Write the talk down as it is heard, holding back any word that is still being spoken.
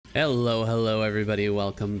Hello everybody,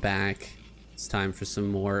 welcome back. It's time for some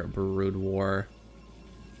more Broodwar.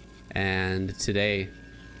 And today,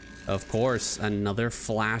 of course, another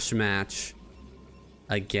flash match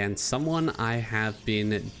against someone I have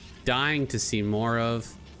been dying to see more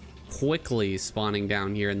of, quickly spawning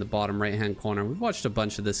down here in the bottom right hand corner. We've watched a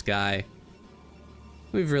bunch of this guy.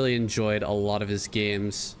 We've really enjoyed a lot of his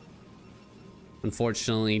games.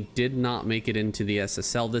 Unfortunately, did not make it into the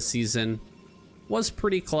SSL this season. Was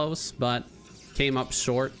pretty close, but came up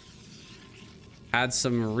short. Had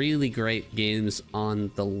some really great games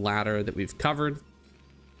on the ladder that we've covered.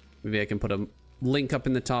 Maybe I can put a link up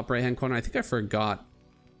in the top right hand corner. I think I forgot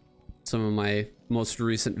some of my most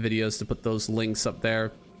recent videos to put those links up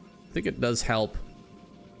there. I think it does help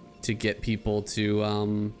to get people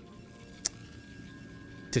to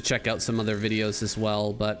check out some other videos as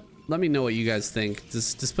well, but let me know what you guys think.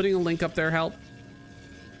 Does putting a link up there help?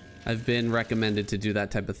 I've been recommended to do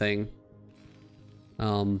that type of thing.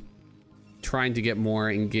 Trying to get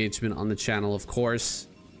more engagement on the channel, of course.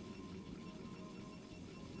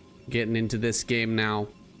 Getting into this game now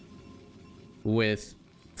with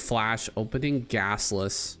Flash opening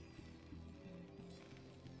gasless.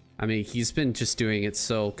 I mean, he's been just doing it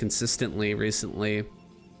so consistently recently.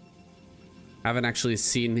 Haven't actually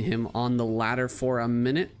seen him on the ladder for a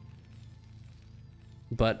minute.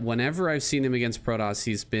 But whenever I've seen him against Protoss,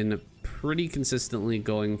 he's been pretty consistently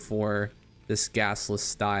going for this gasless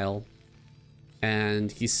style.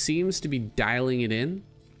 And he seems to be dialing it in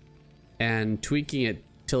and tweaking it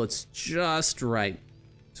till it's just right,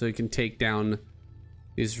 so he can take down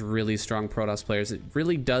these really strong Protoss players. It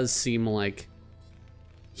really does seem like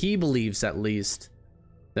he believes, at least,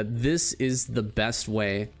 that this is the best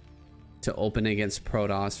way to open against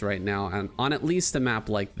Protoss right now, and on at least a map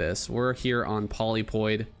like this. We're here on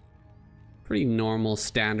Polypoid, pretty normal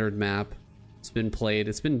standard map. It's been played,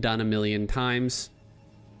 it's been done a million times,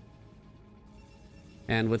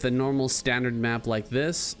 and with a normal standard map like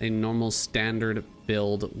this, a normal standard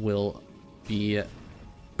build will be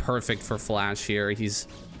perfect for Flash here. He's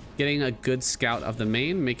getting a good scout of the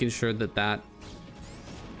main, making sure that that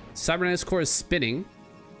cybernetics core is spinning.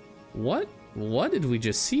 What did we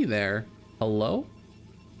just see there? Hello?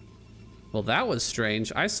 Well, that was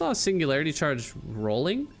strange. I saw a singularity charge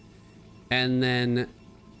rolling, and then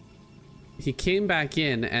he came back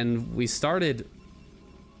in and we started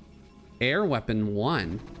air weapon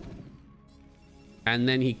 1. And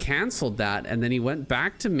then he canceled that, and then he went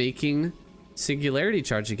back to making singularity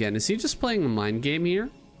charge again. Is he just playing a mind game here?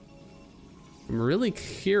 I'm really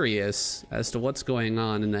curious as to what's going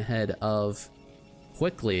on in the head of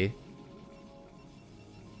Quickly.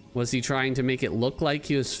 Was he trying to make it look like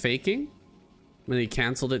he was faking when he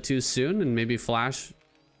canceled it too soon, and maybe Flash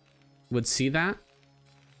would see that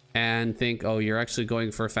and think, oh, you're actually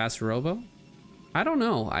going for a fast robo? I don't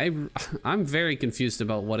know. I'm very confused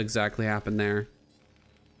about what exactly happened there.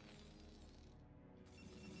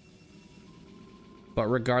 But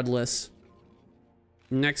regardless,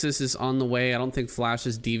 Nexus is on the way. I don't think Flash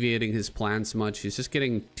is deviating his plans much. He's just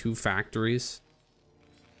getting 2 factories.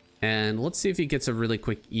 And let's see if he gets a really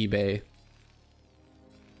quick eBay.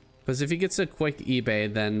 Because if he gets a quick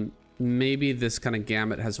eBay, then maybe this kind of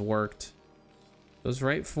gamut has worked. Goes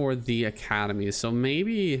right for the academy. So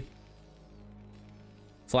maybe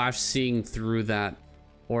Flash seeing through that,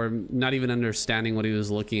 or not even understanding what he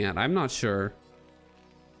was looking at. I'm not sure.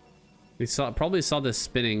 He probably saw this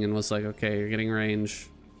spinning and was like, okay, you're getting range.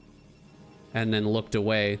 And then looked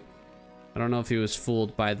away. I don't know if he was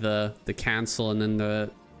fooled by the cancel and then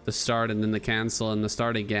the start and then the cancel and the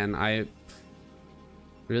start again. I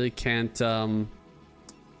really can't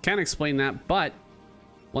explain that, but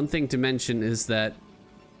one thing to mention is that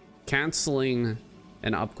canceling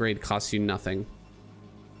an upgrade costs you nothing.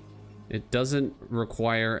 It doesn't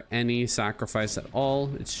require any sacrifice at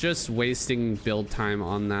all. It's just wasting build time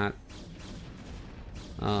on that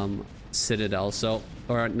Citadel. So,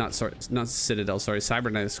 or not Citadel, sorry,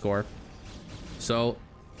 cybernetics core. So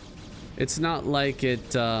it's not like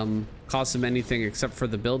it costs them anything except for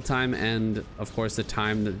the build time and, of course, the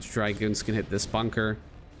time that the Dragoons can hit this bunker.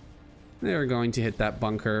 They're going to hit that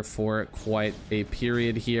bunker for quite a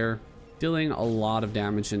period here, dealing a lot of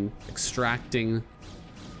damage and extracting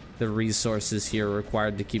the resources here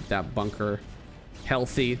required to keep that bunker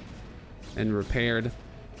healthy and repaired.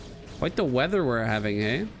 Quite the weather we're having,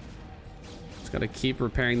 eh? Just gotta keep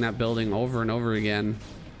repairing that building over and over again.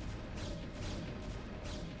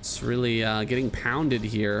 It's really getting pounded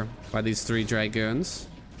here by these 3 Dragoons.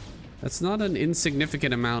 That's not an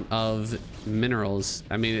insignificant amount of minerals.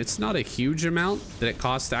 I mean, it's not a huge amount that it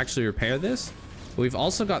costs to actually repair this, We've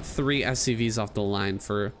also got 3 SCVs off the line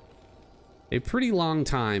for a pretty long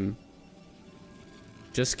time.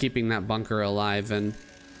 Just keeping that bunker alive. And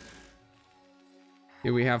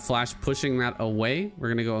here we have Flash pushing that away. We're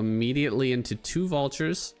going to go immediately into 2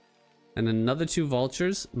 vultures and another 2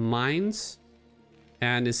 vultures, mines.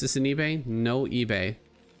 And is this an eBay? No eBay.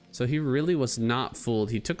 So he really was not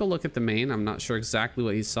fooled. He took a look at the main. I'm not sure exactly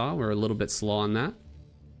what he saw. We're a little bit slow on that.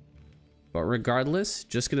 But regardless,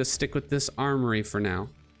 just going to stick with this armory for now.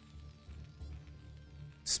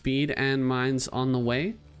 Speed and mines on the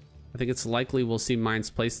way. I think it's likely we'll see mines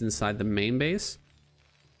placed inside the main base.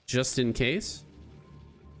 Just in case.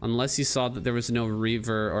 Unless you saw that there was no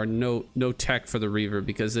Reaver or no tech for the Reaver.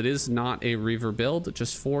 Because it is not a Reaver build.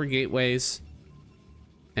 Just 4 gateways.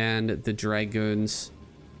 And the Dragoons.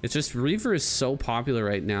 It's just Reaver is so popular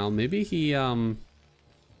right now. Maybe he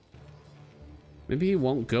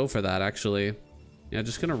won't go for that, actually. Yeah,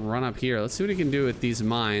 just gonna run up here. Let's see what he can do with these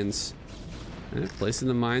mines. Placing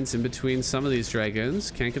the mines in between some of these Dragoons.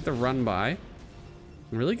 Can't get the run by.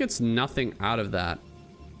 Really gets nothing out of that.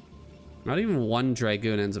 Not even 1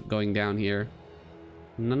 Dragoon ends up going down here.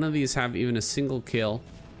 None of these have even a single kill.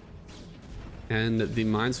 And the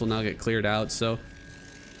mines will now get cleared out, so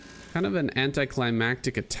kind of an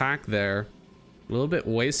anticlimactic attack there. A little bit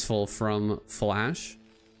wasteful from Flash.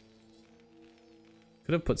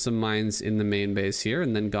 Could have put some mines in the main base here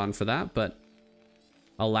and then gone for that, but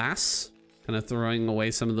alas, kind of throwing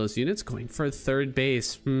away some of those units, going for a 3rd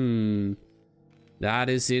base. That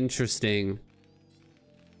is interesting.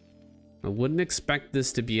 I wouldn't expect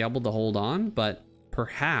this to be able to hold on, but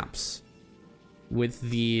perhaps with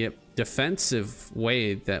the defensive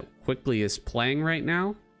way that Quickly is playing right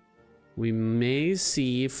now, we may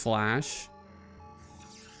see Flash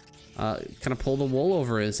kind of pull the wool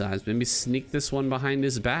over his eyes. Maybe sneak this one behind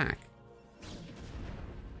his back.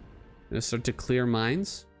 Gonna start to clear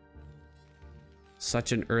mines.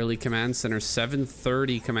 Such an early command center.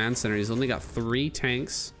 7:30 command center. He's only got 3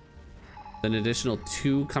 tanks. An additional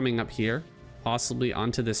 2 coming up here. Possibly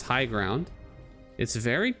onto this high ground. It's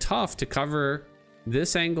very tough to cover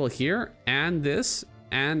this angle here and this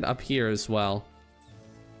and up here as well.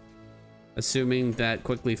 Assuming that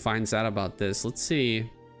Quickly finds out about this. Let's see.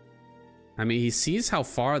 I mean, he sees how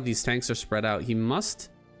far these tanks are spread out. He must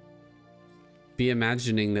be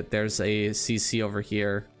imagining that there's a CC over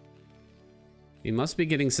here. He must be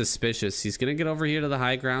getting suspicious. He's going to get over here to the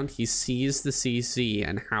high ground. He sees the CC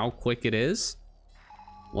and how quick it is.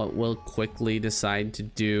 What will Quickly decide to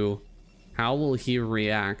do? How will he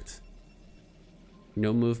react?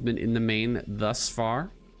 No movement in the main thus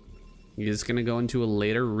far. He is going to go into a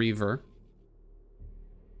later Reaver.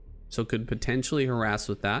 So could potentially harass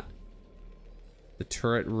with that. The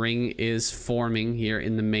turret ring is forming here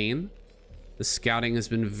in the main. The scouting has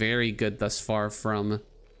been very good thus far from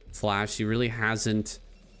Flash. He really hasn't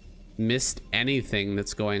missed anything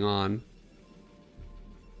that's going on.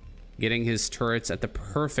 Getting his turrets at the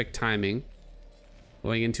perfect timing.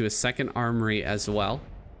 Going into a 2nd armory as well.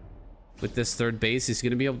 With this 3rd base, he's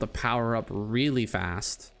going to be able to power up really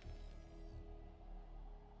fast.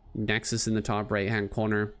 Nexus in the top right-hand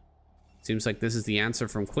corner. Seems like this is the answer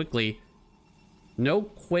from Quickly. No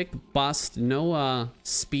quick bust, no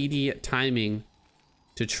speedy timing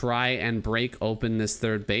to try and break open this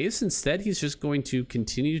 3rd base. Instead, he's just going to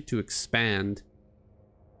continue to expand,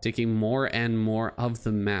 taking more and more of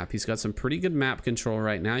the map. He's got some pretty good map control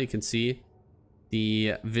right now. You can see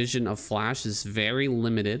the vision of Flash is very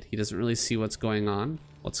limited. He doesn't really see what's going on,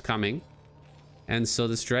 what's coming. And so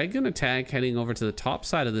this Dragoon attack heading over to the top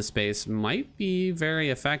side of this base might be very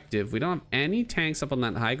effective. We don't have any tanks up on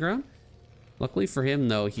that high ground. Luckily for him,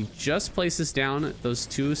 though, he just places down those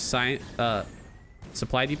 2 supply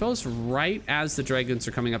depots right as the Dragoons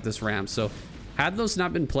are coming up this ramp. So had those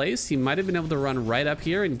not been placed, he might have been able to run right up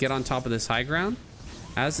here and get on top of this high ground.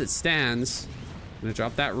 As it stands, I'm gonna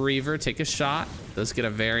drop that Reaver, take a shot. Does get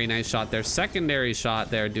a very nice shot there. Secondary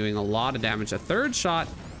shot there, doing a lot of damage. A 3rd shot,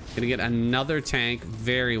 gonna get another tank.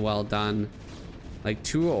 Very well done. Like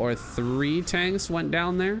 2 or 3 tanks went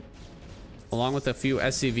down there, along with a few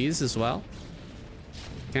SCVs as well.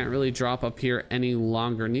 Can't really drop up here any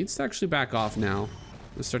longer. Needs to actually back off now.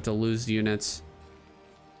 We'll start to lose units.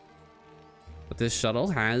 But this shuttle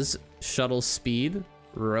has shuttle speed.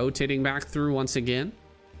 Rotating back through once again.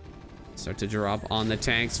 Start to drop on the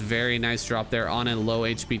tanks. Very nice drop there on a low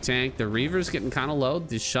HP tank. The Reaver's getting kind of low.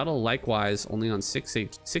 The shuttle likewise only on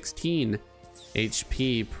 16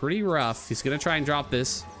 HP. Pretty rough. He's going to try and drop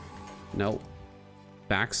this. Nope.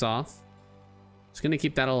 Backs off. Just going to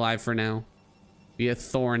keep that alive for now. Be a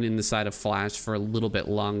thorn in the side of Flash for a little bit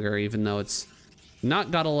longer, even though it's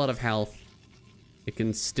not got a lot of health. it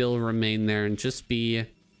can still remain there and just be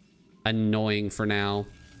annoying for now.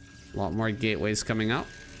 A lot more gateways coming up.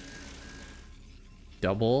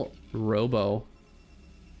 Double robo.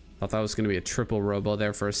 Thought that was going to be a triple robo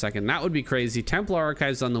there for a second. That would be crazy. Templar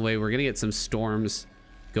Archives on the way. We're going to get some storms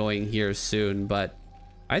going here soon, but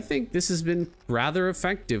I think this has been rather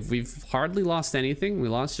effective. We've hardly lost anything. We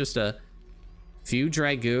lost just a few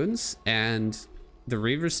Dragoons, and the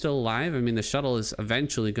Reaver's still alive. I mean, the shuttle is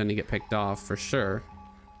eventually going to get picked off for sure.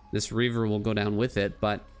 This Reaver will go down with it,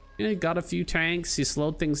 but you know, he got a few tanks. He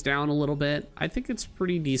slowed things down a little bit. I think it's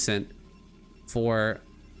pretty decent for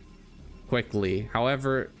quickly.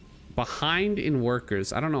 However, behind in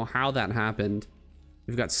workers, I don't know how that happened.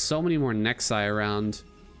 We've got so many more Nexi around.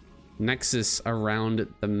 Nexus around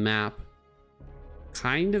the map.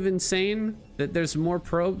 Kind of insane that there's more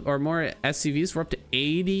probe or more SCVs. We're up to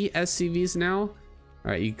 80 SCVs now. All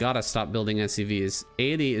right, you gotta stop building SCVs.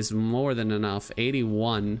 80 is more than enough.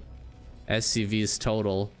 81 SCVs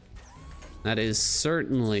total. That is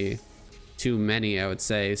certainly too many, I would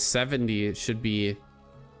say. 70 should be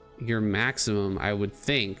your maximum, I would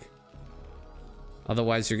think.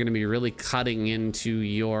 Otherwise, you're going to be really cutting into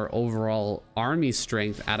your overall army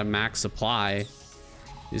strength at a max supply.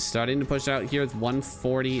 He's starting to push out here with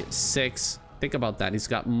 146. Think about that. He's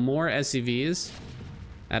got more SCVs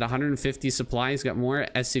at 150 supply. He's got more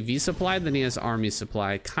SCV supply than he has army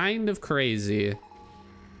supply. Kind of crazy.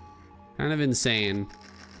 Kind of insane.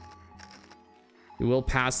 He will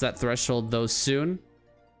pass that threshold though soon.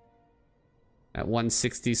 At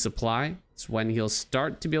 160 supply. It's when he'll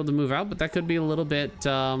start to be able to move out, but that could be a little bit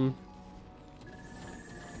of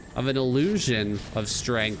an illusion of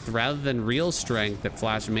strength rather than real strength that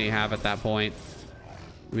Flash may have at that point.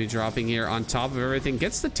 We'll be dropping here on top of everything.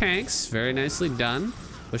 Gets the tanks. Very nicely done.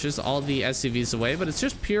 Pushes all the SCVs away, but it's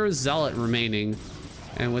just pure Zealot remaining.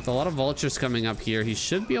 And with a lot of Vultures coming up here, he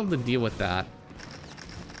should be able to deal with that.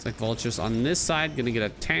 It's like Vultures on this side. Gonna get a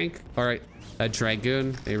tank. All right, a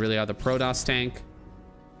Dragoon. They really are the Protoss tank.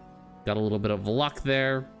 Got a little bit of luck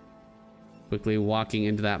there. Quickly walking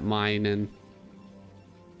into that mine and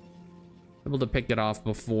able to pick it off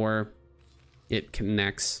before it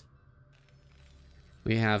connects.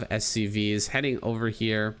 We have SCVs heading over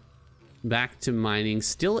here back to mining.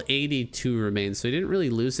 Still 82 remains, so he didn't really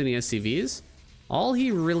lose any SCVs. All he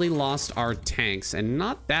really lost are tanks, and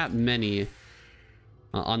not that many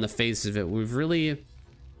on the face of it. We've really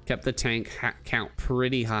kept the tank count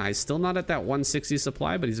pretty high. Still not at that 160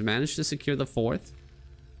 supply, but he's managed to secure the 4th.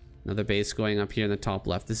 Another base going up here in the top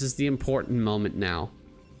left. This is the important moment now.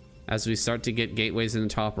 As we start to get gateways in the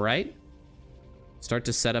top right, start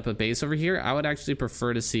to set up a base over here. I would actually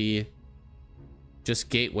prefer to see just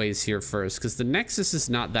gateways here first, because the Nexus is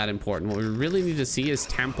not that important. What we really need to see is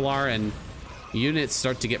Templar and units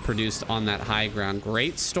start to get produced on that high ground.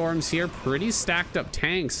 Great storms here. Pretty stacked up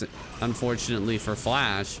tanks, unfortunately, for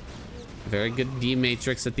Flash. Very good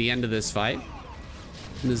D-Matrix at the end of this fight.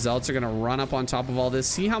 And the Zealots are going to run up on top of all this.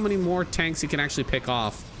 See how many more tanks he can actually pick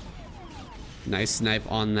off. Nice snipe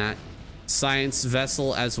on that science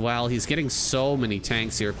vessel as well. He's getting so many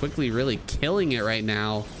tanks here. Quickly really killing it right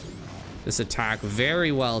now. This attack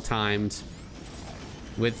very well timed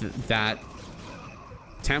with that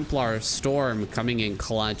Templar storm coming in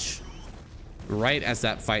clutch right as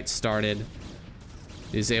that fight started.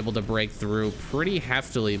 He's able to break through pretty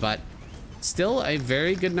heftily, but still a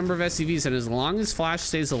very good number of SCVs. And as long as Flash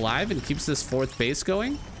stays alive and keeps this 4th base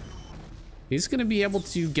going, he's going to be able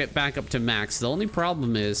to get back up to max. The only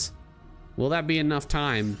problem is, will that be enough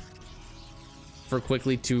time for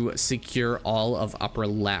quickly to secure all of upper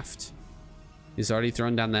left? He's already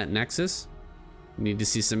thrown down that Nexus. We need to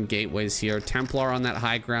see some gateways here. Templar on that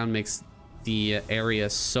high ground makes the area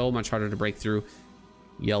so much harder to break through.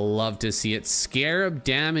 You'll love to see it. Scarab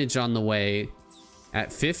damage on the way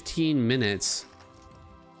at 15 minutes.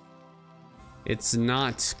 It's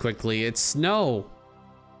not quickly, it's Snow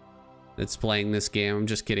that's playing this game. I'm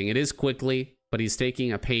just kidding. It is quickly, but he's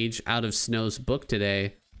taking a page out of Snow's book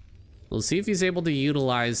today. We'll see if he's able to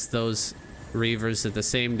utilize those Reavers at the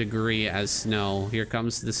same degree as Snow. Here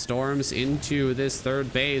comes the storms into this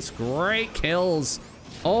 3rd base. Great kills.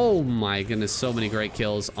 Oh my goodness, so many great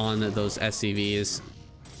kills on those SCVs.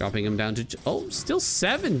 Dropping him down to, oh, still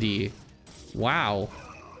 70. Wow.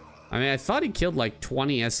 I mean, I thought he killed like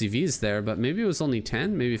 20 SCVs there, but maybe it was only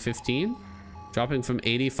 10, maybe 15. Dropping from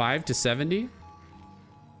 85 to 70.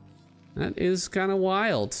 That is kind of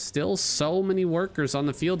wild. Still so many workers on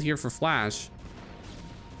the field here for Flash.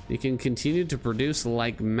 He can continue to produce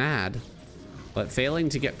like mad, but failing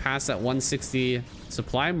to get past that 160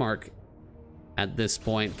 supply mark at this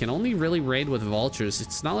point. Can only really raid with Vultures.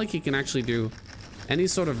 It's not like he can actually do any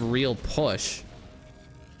sort of real push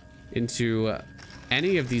into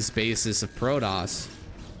any of these bases of Protoss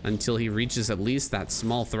until he reaches at least that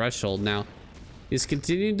small threshold. Now, he's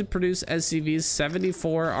continuing to produce SCVs.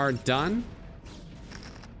 74 are done.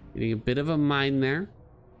 Getting a bit of a mine there.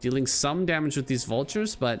 Dealing some damage with these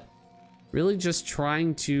vultures, but really just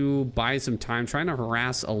trying to buy some time, trying to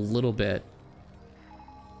harass a little bit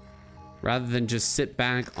rather than just sit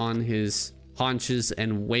back on his haunches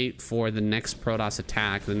and wait for the next Protoss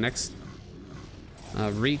attack, the next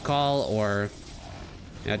recall, or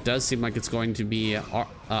it does seem like it's going to be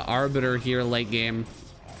Arbiter here late game.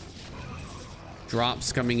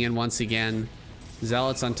 Drops coming in once again.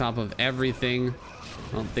 Zealots on top of everything.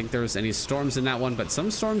 I don't think there was any storms in that one, but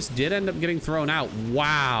some storms did end up getting thrown out.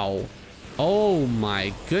 Wow. Oh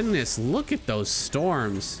my goodness, look at those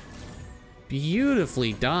storms.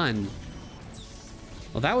 Beautifully done.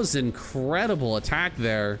 Well, that was an incredible attack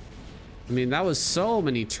there. I mean, that was so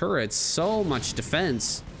many turrets, so much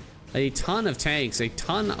defense, a ton of tanks, a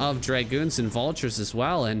ton of dragoons and vultures as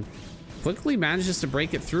well, and quickly manages to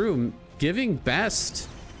break it through, giving Best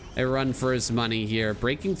a run for his money here,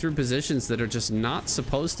 breaking through positions that are just not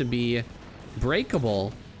supposed to be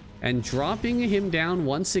breakable and dropping him down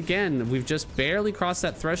once again. We've just barely crossed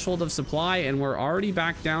that threshold of supply and we're already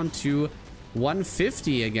back down to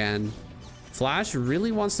 150 again. Flash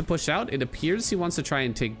really wants to push out. It appears he wants to try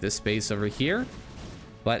and take this space over here,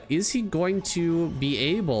 but is he going to be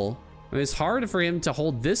able? I mean, it's hard for him to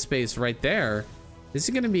hold this space right there. Is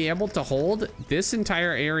he going to be able to hold this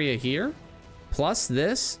entire area here, plus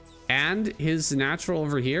this and his natural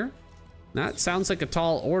over here? That sounds like a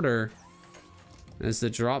tall order. As the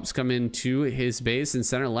drops come into his base in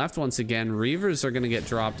center left once again, Reavers are going to get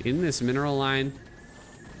dropped in this mineral line.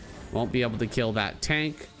 Won't be able to kill that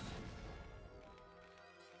tank.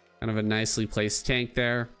 Kind of a nicely placed tank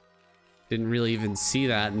there. Didn't really even see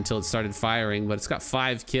that until it started firing, but it's got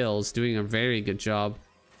 5 kills, doing a very good job.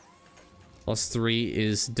 +3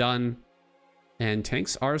 is done. And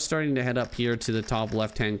tanks are starting to head up here to the top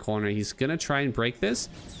left-hand corner. He's gonna try and break this.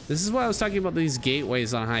 This is why I was talking about these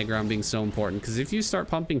gateways on high ground being so important, because if you start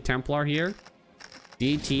pumping Templar here,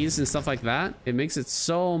 DTs and stuff like that, it makes it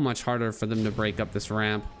so much harder for them to break up this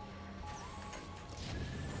ramp.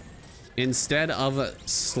 Instead of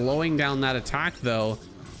slowing down that attack though,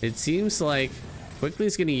 it seems like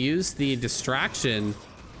Quickly's gonna use the distraction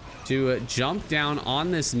to jump down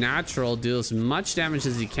on this natural, do as much damage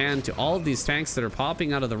as he can to all of these tanks that are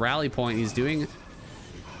popping out of the rally point. He's doing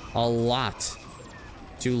a lot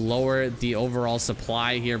to lower the overall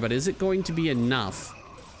supply here, but is it going to be enough?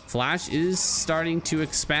 Flash is starting to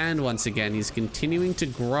expand once again. He's continuing to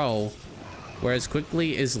grow, whereas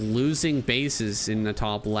Quickly is losing bases in the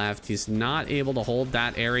top left. He's not able to hold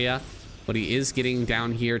that area, but he is getting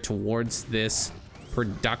down here towards this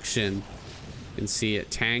production. You can see it,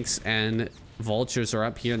 tanks and vultures are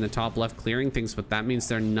up here in the top left clearing things, but that means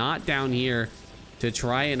they're not down here to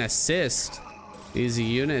try and assist these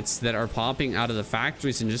units that are popping out of the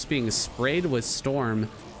factories and just being sprayed with storm.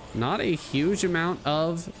 Not a huge amount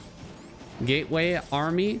of gateway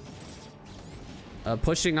army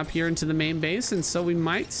pushing up here into the main base, and so we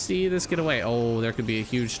might see this get away. Oh, there could be a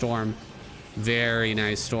huge storm. Very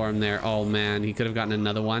nice storm there. Oh man, he could have gotten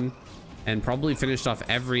another one and probably finished off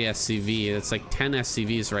every SCV. It's like 10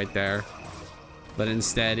 SCVs right there, but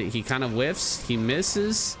instead he kind of whiffs, he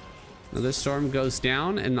misses. Another storm goes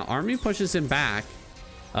down and the army pushes him back.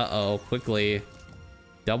 Uh-oh, Quickly.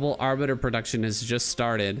 Double Arbiter production has just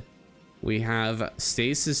started. We have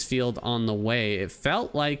Stasis Field on the way. It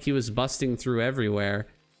felt like he was busting through everywhere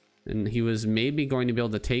and he was maybe going to be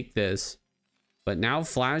able to take this, but now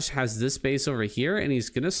Flash has this base over here and he's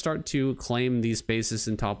gonna start to claim these bases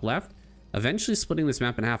in top left, eventually splitting this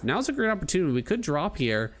map in half. Now's a great opportunity. We could drop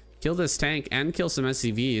here, kill this tank and kill some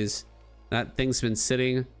SCVs. That thing's been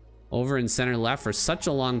sitting over in center left for such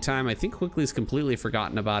a long time. I think Quickly's completely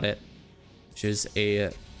forgotten about it, which is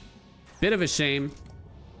a bit of a shame.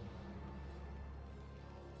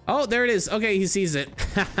 Oh, there it is. Okay, he sees it.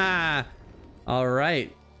 All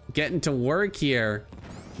right, getting to work here.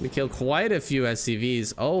 We kill quite a few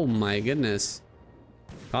SCVs. Oh my goodness,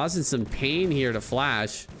 causing some pain here to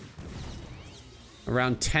Flash.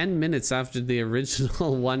 Around 10 minutes after the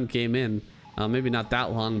original one came in. Maybe not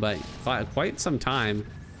that long, but quite some time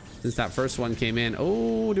since that first one came in.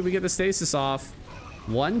 Oh, did we get the stasis off?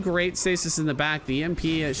 One great stasis in the back. The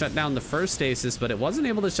EMP shut down the first stasis, but it wasn't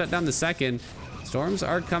able to shut down the second. Storms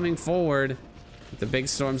are coming forward. The big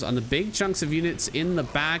storms on the big chunks of units in the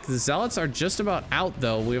back. The Zealots are just about out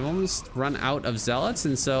though. We've almost run out of Zealots,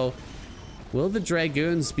 and so Will the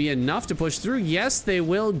Dragoons be enough to push through? Yes, they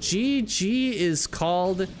will. GG is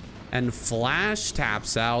called, and Flash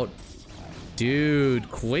taps out.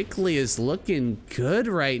 Dude, Quickly is looking good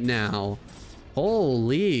right now.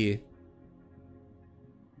 Holy.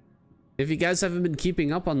 If you guys haven't been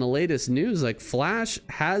keeping up on the latest news, like, Flash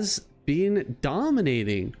has been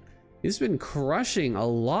dominating. He's been crushing a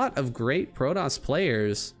lot of great Protoss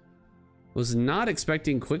players. Was not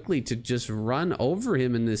expecting Quickly to just run over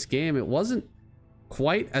him in this game. It wasn't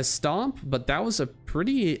quite a stomp, but that was a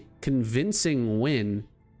pretty convincing win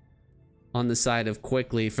on the side of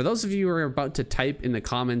Quickly. For those of you who are about to type in the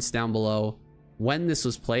comments down below when this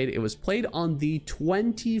was played, it was played on the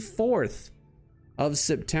 24th of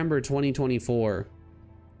September 2024.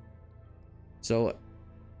 So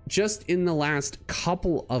just in the last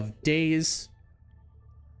couple of days,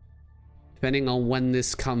 depending on when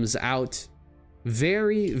this comes out,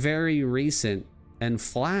 very, very recent, and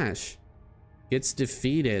Flash gets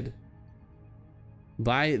defeated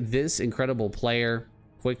by this incredible player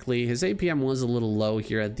Quickly. His APM was a little low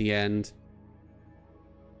here at the end,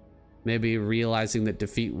 maybe realizing that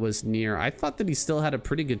defeat was near. I thought that he still had a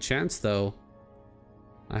pretty good chance though.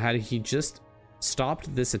 Had he just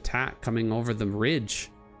stopped this attack coming over the ridge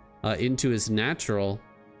into his natural.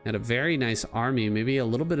 Had a very nice army, maybe a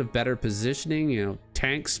little bit of better positioning, you know,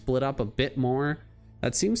 tanks split up a bit more.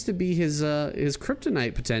 That seems to be his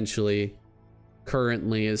kryptonite potentially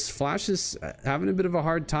currently, as Flash is having a bit of a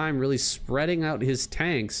hard time really spreading out his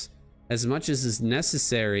tanks as much as is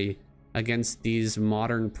necessary against these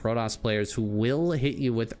modern Protoss players who will hit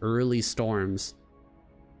you with early storms.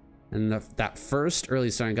 And that first early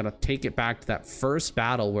storm, gotta take it back to that first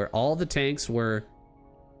battle where all the tanks were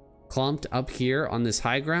clumped up here on this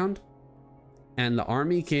high ground, and the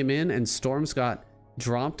army came in and storms got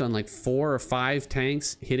dropped on like 4 or 5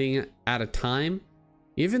 tanks hitting at a time.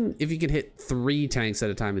 Even if you could hit 3 tanks at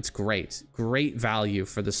a time, it's great value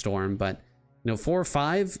for the storm. But you know, 4 or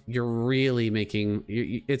 5, you're really making,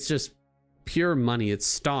 it's just pure money.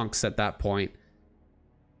 It's stonks at that point.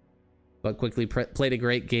 But Quickly played a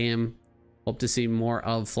great game. Hope to see more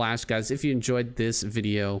of Flash, guys. If you enjoyed this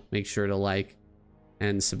video, make sure to like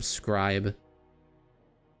and subscribe.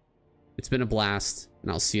 It's been a blast,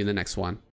 and I'll see you in the next one.